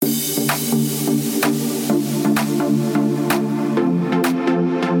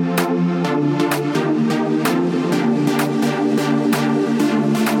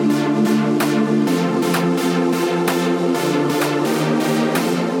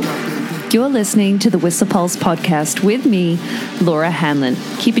You're listening to the Whistler Pulse podcast with me, Laura Hanlon,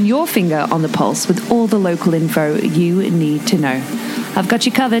 keeping your finger on the pulse with all the local info you need to know. I've got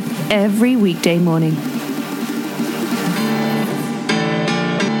you covered every weekday morning.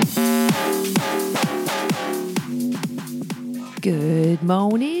 Good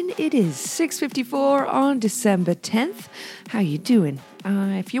morning. It is 6:54 on December 10th. How you doing?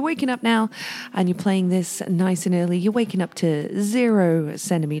 If you're waking up now and you're playing this nice and early, you're waking up to 0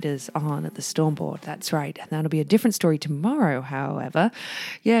 centimeters on the storm board. That's right. That'll be a different story tomorrow, however.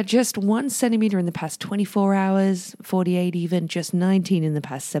 Yeah, just 1 centimeter in the past 24 hours, 48 even, just 19 in the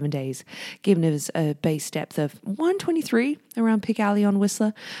past 7 days, giving us a base depth of 123 around Pick Alley on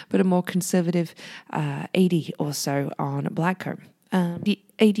Whistler, but a more conservative 80 or so on Blackcomb.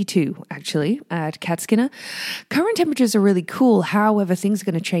 82 actually at Catskinner. Current temperatures are really cool. However, things are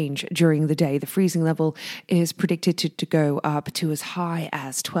going to change during the day. The freezing level is predicted to go up to as high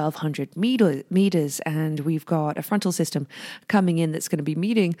as 1,200 meters, and we've got a frontal system coming in that's going to be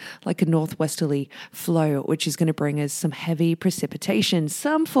meeting like a northwesterly flow, which is going to bring us some heavy precipitation.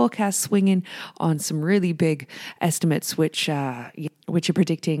 Some forecasts swinging on some really big estimates, which are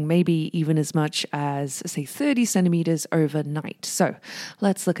predicting maybe even as much as, say, 30 centimeters overnight. So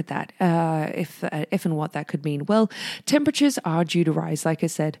let's look at that, if and what that could mean. Well, temperatures are due to rise, like I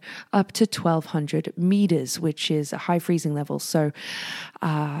said, up to 1,200 meters, which is a high freezing level. So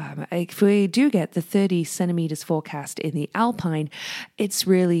if we do get the 30 centimeters forecast in the alpine, it's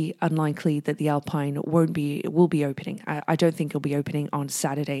really unlikely that the alpine will be opening. I don't think it'll be opening on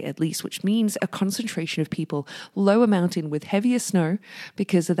Saturday at least, which means a concentration of people lower mountain with heavier snow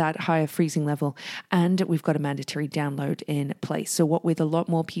because of that higher freezing level, and we've got a mandatory download in place. So what with a lot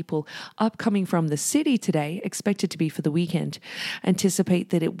more people upcoming from the city today, expected to be for the weekend,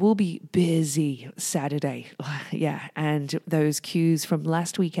 anticipate that it will be busy Saturday. Yeah, and those queues from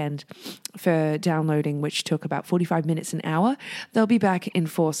last weekend for downloading, which took about 45 minutes an hour, they'll be back in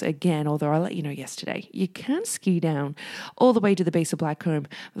force again, although I'll let you know yesterday, you can ski down all the way to the base of Blackcomb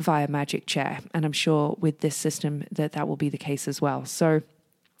via Magic Chair, and I'm sure with this system that will be the case as well. So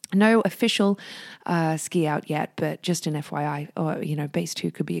no official ski out yet, but just an FYI, or, base 2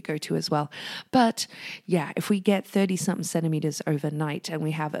 could be a go-to as well. But yeah, if we get 30-something centimeters overnight and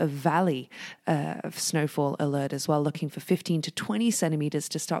we have a valley of snowfall alert as well, looking for 15 to 20 centimeters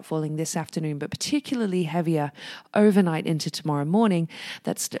to start falling this afternoon, but particularly heavier overnight into tomorrow morning,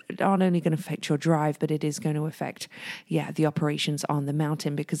 that's not only going to affect your drive, but it is going to affect, the operations on the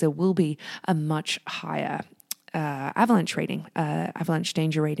mountain, because there will be a much higher avalanche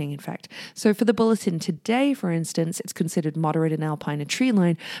danger rating, in fact. So for the bulletin today, for instance, it's considered moderate in alpine and tree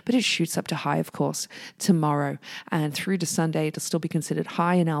line, but it shoots up to high, of course, tomorrow. And through to Sunday, it'll still be considered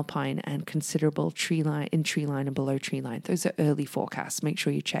high in alpine and considerable tree line and below tree line. Those are early forecasts. Make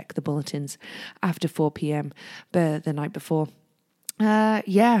sure you check the bulletins after 4 p.m. the night before.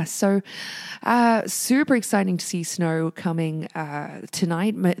 So super exciting to see snow coming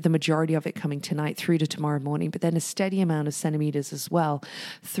tonight, the majority of it coming tonight through to tomorrow morning, but then a steady amount of centimeters as well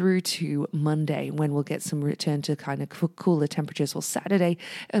through to Monday, when we'll get some return to kind of cooler temperatures. Well, Saturday,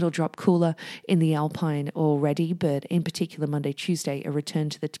 it'll drop cooler in the alpine already, but in particular Monday, Tuesday, a return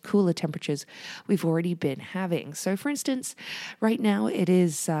to the cooler temperatures we've already been having. So for instance, right now it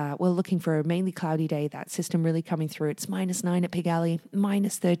is, we're looking for a mainly cloudy day, that system really coming through. It's -9 at Pig Alley,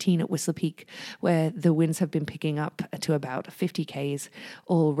 -13 at Whistler Peak, where the winds have been picking up to about 50 k's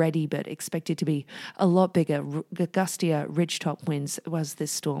already, but expected to be a lot bigger, gustier ridgetop winds as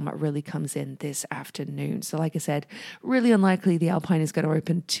this storm really comes in this afternoon. So like I said, really unlikely the alpine is going to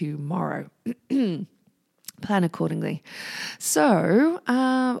open tomorrow. Plan accordingly. So,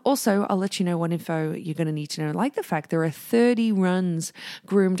 also, I'll let you know what info you're going to need to know, like the fact there are 30 runs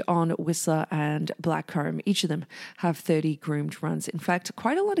groomed on Whistler and Blackcomb. Each of them have 30 groomed runs. In fact,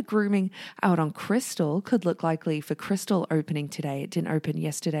 quite a lot of grooming out on Crystal. Could look likely for Crystal opening today. It didn't open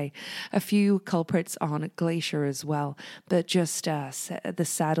yesterday. A few culprits on Glacier as well, but just the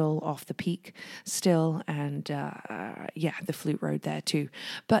saddle off the peak still, and the Flute Road there too.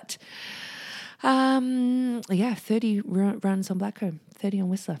 But 30 runs on Blackcomb, 30 on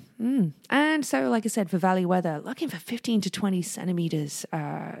Whistler. And so, like I said, for valley weather, looking for 15 to 20 centimeters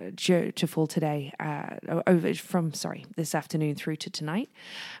to fall today, this afternoon through to tonight.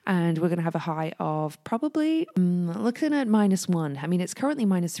 And we're going to have a high of probably, looking at -1. I mean, it's currently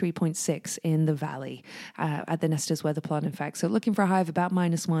 -3.6 in the valley at the Nesta's weather plot, in fact. So looking for a high of about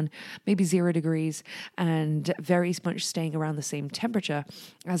 -1, maybe 0 degrees, and very much staying around the same temperature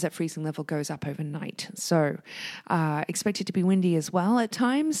as that freezing level goes up overnight. So expected to be windy as well. well at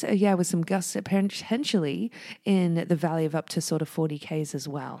times. With some gusts potentially in the valley of up to sort of 40 Ks as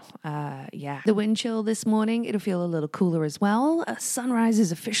well. The wind chill this morning, it'll feel a little cooler as well. Sunrise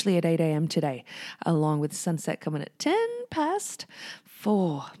is officially at 8 a.m. today, along with sunset coming at 10 past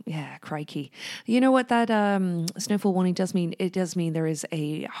 4. Yeah, crikey. You know what that snowfall warning does mean? It does mean there is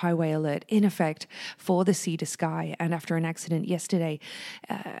a highway alert in effect for the sea to sky. And after an accident yesterday,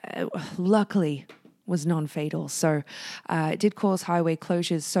 luckily was non-fatal. So it did cause highway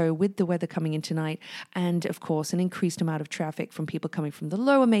closures. So with the weather coming in tonight and, of course, an increased amount of traffic from people coming from the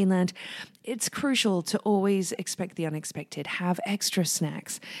lower mainland, it's crucial to always expect the unexpected. Have extra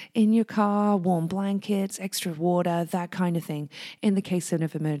snacks in your car, warm blankets, extra water, that kind of thing in the case of an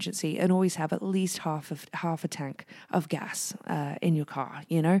emergency, and always have at least half a tank of gas in your car,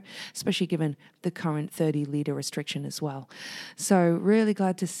 especially given the current 30-litre restriction as well. So really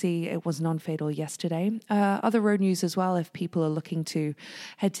glad to see it was non-fatal yesterday. Other road news as well, if people are looking to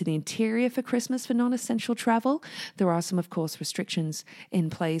head to the interior for Christmas for non-essential travel, there are some, of course, restrictions in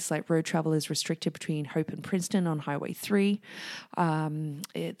place, like road travel is restricted between Hope and Princeton on Highway 3. I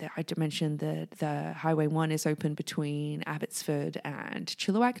mentioned that the Highway 1 is open between Abbotsford and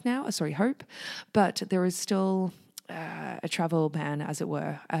Chilliwack now, Hope, but there is still a travel ban, as it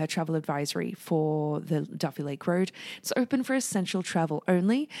were, a travel advisory for the Duffy Lake Road. It's open for essential travel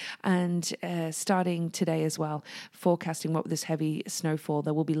only, and starting today as well, forecasting what with this heavy snowfall,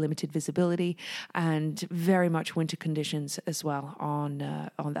 there will be limited visibility and very much winter conditions as well on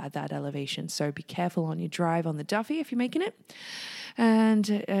that elevation. So be careful on your drive on the Duffy if you're making it, and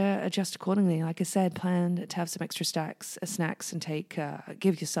adjust accordingly. Like I said, plan to have some extra snacks and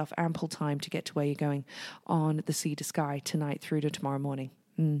give yourself ample time to get to where you're going on the sea to sky tonight through to tomorrow morning.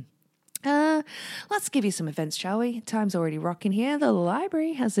 Let's give you some events, shall we? Time's already rocking here. The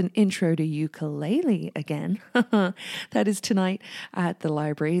library has an intro to ukulele again. That is tonight at the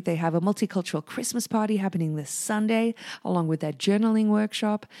library. They have a multicultural Christmas party happening this Sunday, along with their journaling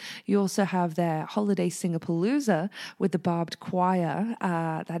workshop. You also have their holiday Singapalooza with the Barbed Choir.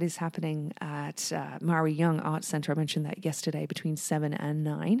 That is happening at Murray Young Arts Centre. I mentioned that yesterday between 7 and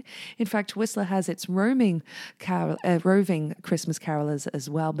 9. In fact, Whistler has its roving Christmas carolers as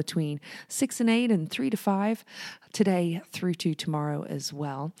well between 6 and 8 and 3 to 5 today through to tomorrow as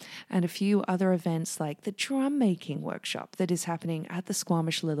well. And a few other events like the drum making workshop that is happening at the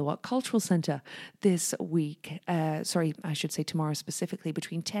Squamish Lillooet Cultural Centre this week. I should say tomorrow specifically,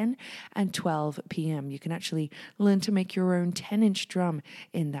 between 10 and 12 p.m. You can actually learn to make your own 10-inch drum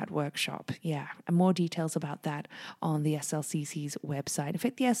in that workshop. Yeah, and more details about that on the SLCC's website. In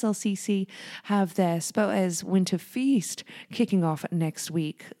fact, the SLCC have their Spoes Winter Feast kicking off next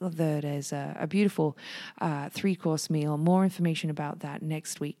week. There's a beautiful 3-course meal. More information about that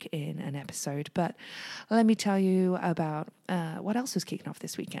next week in an episode. But let me tell you about what else was kicking off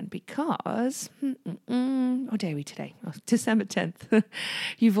this weekend, because what day are we today? December 10th.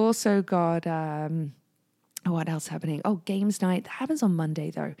 You've also got what else happening? Oh, games night. That happens on Monday,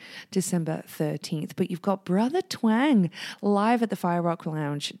 though, December 13th. But you've got Brother Twang live at the Fire Rock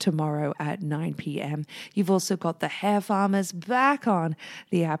Lounge tomorrow at 9 p.m. You've also got the Hair Farmers back on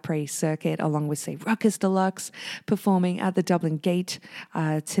the après circuit, along with, say, Ruckus Deluxe performing at the Dublin Gate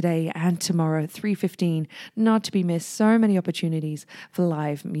today and tomorrow, 3:15. Not to be missed. So many opportunities for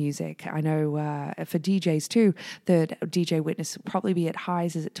live music. I know for DJs, too, that DJ Witness will probably be at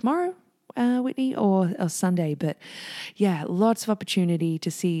Highs. Is it tomorrow? Whitney, or Sunday, but yeah, lots of opportunity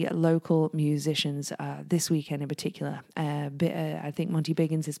to see local musicians this weekend in particular. I think Monty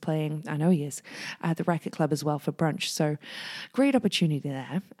Biggins is playing, I know he is, at the Racket Club as well for brunch, so great opportunity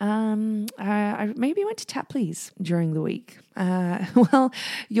there. I maybe went to Tapley's during the week. Well,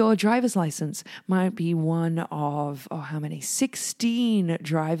 your driver's license might be one of, 16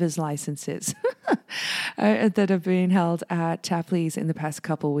 driver's licenses that have been held at Tapley's in the past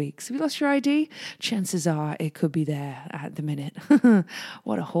couple of weeks. Have you lost your ID? Chances are it could be there at the minute.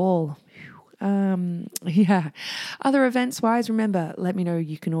 What a haul. Other events wise, remember, let me know.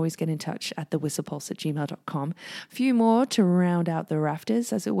 You can always get in touch at thewhistlerpulse@gmail.com. A few more to round out the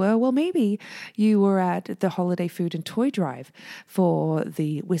rafters, as it were. Well, maybe you were at the holiday food and toy drive for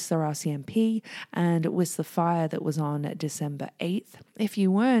the Whistler RCMP and Whistler Fire that was on December 8th. If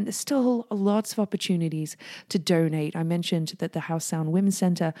you weren't, there's still lots of opportunities to donate. I mentioned that the House Sound Women's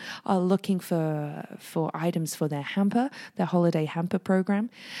Centre are looking for items for their hamper, their holiday hamper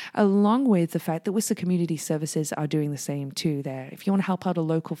program, along with the fact that Whistler Community Services are doing the same too there. If you want to help out a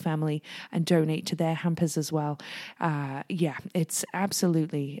local family and donate to their hampers as well, it's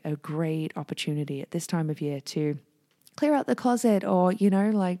absolutely a great opportunity at this time of year to clear out the closet, or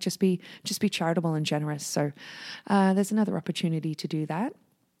like just be charitable and generous. So there's another opportunity to do that.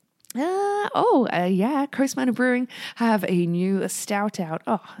 Coast Mountain Brewing have a new stout out.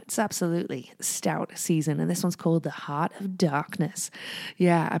 Oh, it's absolutely stout season, and this one's called the Heart of Darkness.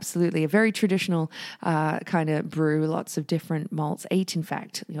 Yeah, absolutely. A very traditional kind of brew, lots of different malts, 8 in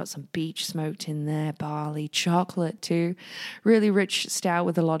fact. You got some beech smoked in there, barley, chocolate too. Really rich stout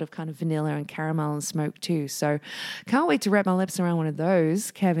with a lot of kind of vanilla and caramel and smoke too. So can't wait to wrap my lips around one of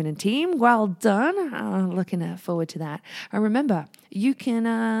those, Kevin and team. Well done. Looking forward to that. And remember, you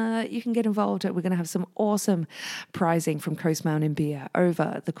can get involved. We're going to have some awesome prizing from Coast Mountain Beer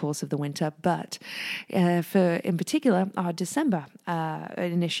over the course of the winter. But for, in particular, our December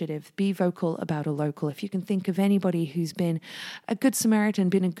initiative, Be Vocal About a Local. If you can think of anybody who's been a good Samaritan,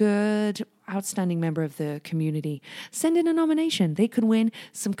 been a good, outstanding member of the community, send in a nomination. They could win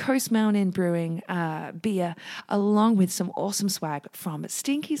some Coast Mountain Brewing beer along with some awesome swag from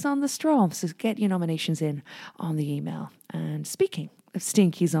Stinky's on the Stroll. So get your nominations in on the email. And speaking of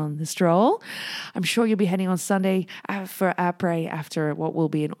Stinky's on the Stroll, I'm sure you'll be heading on Sunday for après after what will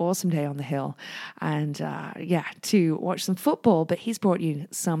be an awesome day on the hill, and to watch some football. But he's brought you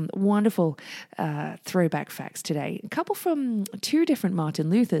some wonderful throwback facts today. A couple from 2 different Martin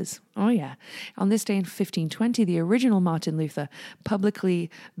Luthers. Oh yeah. On this day in 1520, the original Martin Luther publicly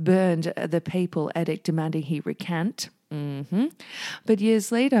burned the papal edict demanding he recant. But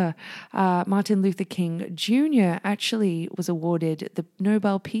years later, Martin Luther King Jr. actually was awarded the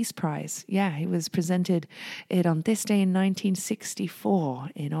Nobel Peace Prize. Yeah, he was presented it on this day in 1964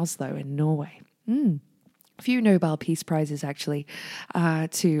 in Oslo in Norway. Few Nobel Peace Prizes actually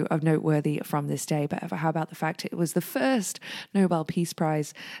of noteworthy from this day, but how about the fact it was the first Nobel Peace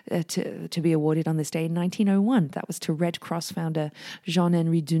Prize to be awarded on this day in 1901. That was to Red Cross founder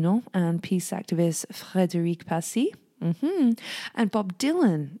Jean-Henri Dunant and peace activist Frédéric Passy. And Bob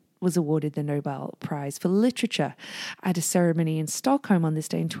Dylan was awarded the Nobel Prize for Literature at a ceremony in Stockholm on this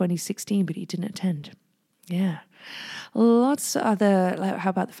day in 2016, but he didn't attend. Yeah. Lots of other, how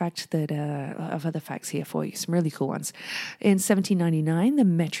about the fact that, of other facts here for you, some really cool ones. In 1799, the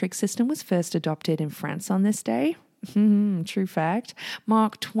metric system was first adopted in France on this day. True fact.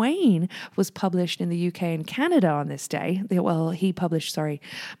 Mark Twain was published in the UK and Canada on this day.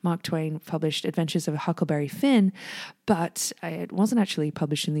 Mark Twain published Adventures of Huckleberry Finn, but it wasn't actually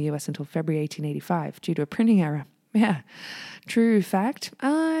published in the US until February 1885 due to a printing error. Yeah, true fact.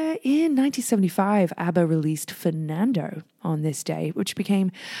 In 1975, ABBA released Fernando on this day, which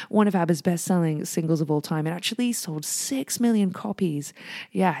became one of ABBA's best-selling singles of all time. It actually sold 6 million copies,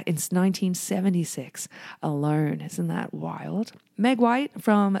 in 1976 alone. Isn't that wild? Meg White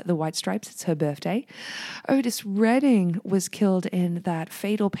from the White Stripes, it's her birthday. Otis Redding was killed in that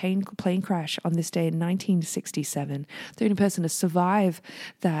fatal plane crash on this day in 1967. The only person to survive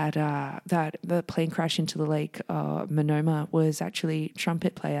that plane crash into the lake Monoma was actually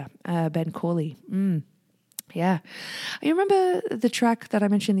trumpet player Ben Corley. Yeah. You remember the track that I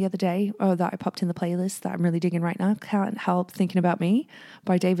mentioned the other day, or that I popped in the playlist that I'm really digging right now, Can't Help Thinking About Me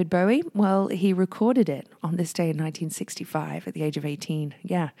by David Bowie? Well, he recorded it on this day in 1965 at the age of 18.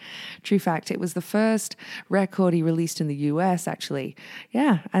 Yeah, true fact. It was the first record he released in the US, actually.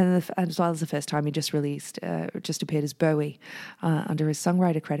 Yeah, and as well as the first time he just appeared as Bowie under his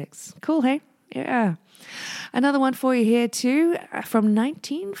songwriter credits. Cool, hey? Yeah. Another one for you here too, from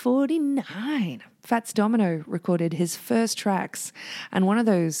 1949. Fats Domino recorded his first tracks, and one of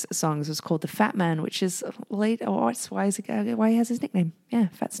those songs was called The Fat Man, which is why he has his nickname. Yeah,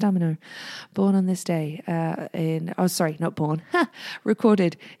 Fats Domino. Born on this day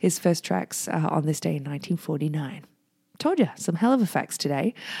recorded his first tracks on this day in 1949. Told you, some hell of a facts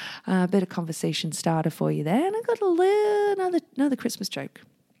today. A bit of conversation starter for you there, and I got another Christmas joke.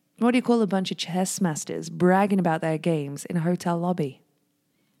 What do you call a bunch of chess masters bragging about their games in a hotel lobby?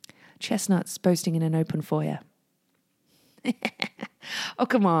 Chestnuts boasting in an open foyer. Oh,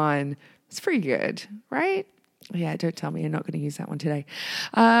 come on. It's pretty good, right? Yeah, don't tell me you're not going to use that one today.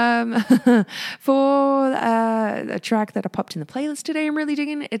 For a track that I popped in the playlist today, I'm really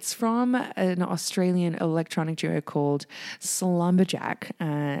digging. It's from an Australian electronic duo called Slumberjack.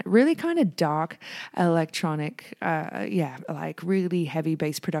 Really kind of dark electronic, like really heavy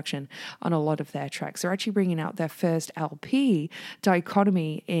bass production on a lot of their tracks. They're actually bringing out their first LP,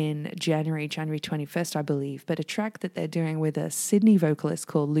 Dichotomy, in January 21st, I believe. But a track that they're doing with a Sydney vocalist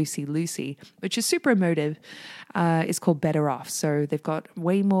called Lucy Lucy, which is super emotive, is called Better Off. So they've got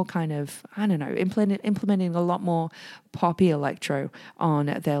way more kind of, implementing a lot more poppy electro on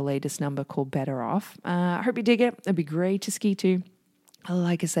their latest number called Better Off. I hope you dig it. It'd be great to ski to.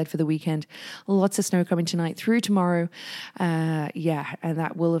 Like I said, for the weekend, lots of snow coming tonight through tomorrow. And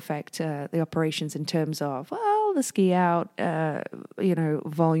that will affect the operations in terms of, the ski out,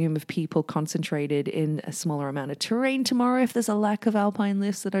 volume of people concentrated in a smaller amount of terrain tomorrow if there's a lack of alpine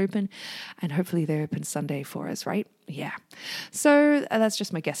lifts that open. And hopefully they open Sunday for us, right? Yeah. So that's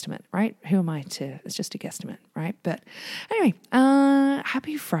just my guesstimate, right? Who am I to? It's just a guesstimate, right? But anyway,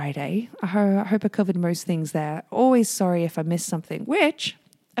 happy Friday. I hope I covered most things there. Always sorry if I missed something, which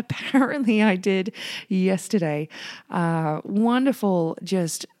apparently I did yesterday. Wonderful,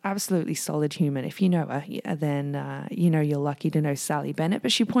 just absolutely solid human. If you know her, then you're lucky to know Sally Bennett.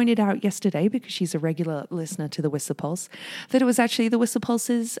 But she pointed out yesterday, because she's a regular listener to the Whistler Pulse, that it was actually the Whistler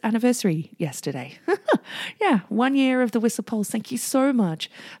Pulse's anniversary yesterday. Yeah, 1 year of the Whistler Pulse. Thank you so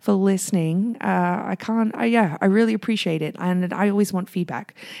much for listening. I really appreciate it. And I always want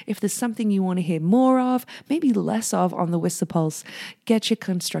feedback. If there's something you want to hear more of, maybe less of on the Whistler Pulse, get your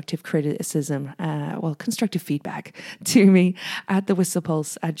constructive criticism, constructive feedback to me at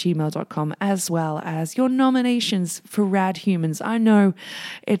thewhistlerpulse@gmail.com, as well as your nominations for rad humans. I know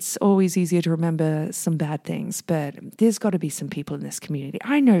it's always easier to remember some bad things, but there's got to be some people in this community.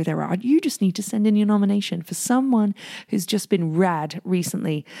 I know there are. You just need to send in your nomination for someone who's just been rad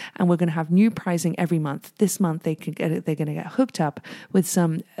recently, and we're going to have new pricing every month. This month they're going to get hooked up with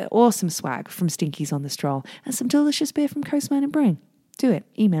some awesome swag from Stinky's on the Stroll and some delicious beer from Coast Mountain Brewing. Do it.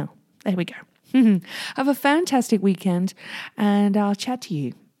 Email. There we go. Have a fantastic weekend, and I'll chat to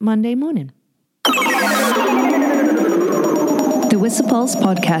you Monday morning. The Whistler Pulse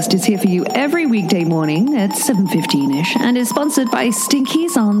podcast is here for you every weekday morning at 7:15ish and is sponsored by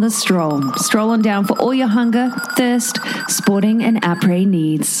Stinky's on the Stroll. Stroll on down for all your hunger, thirst, sporting and après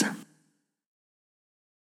needs.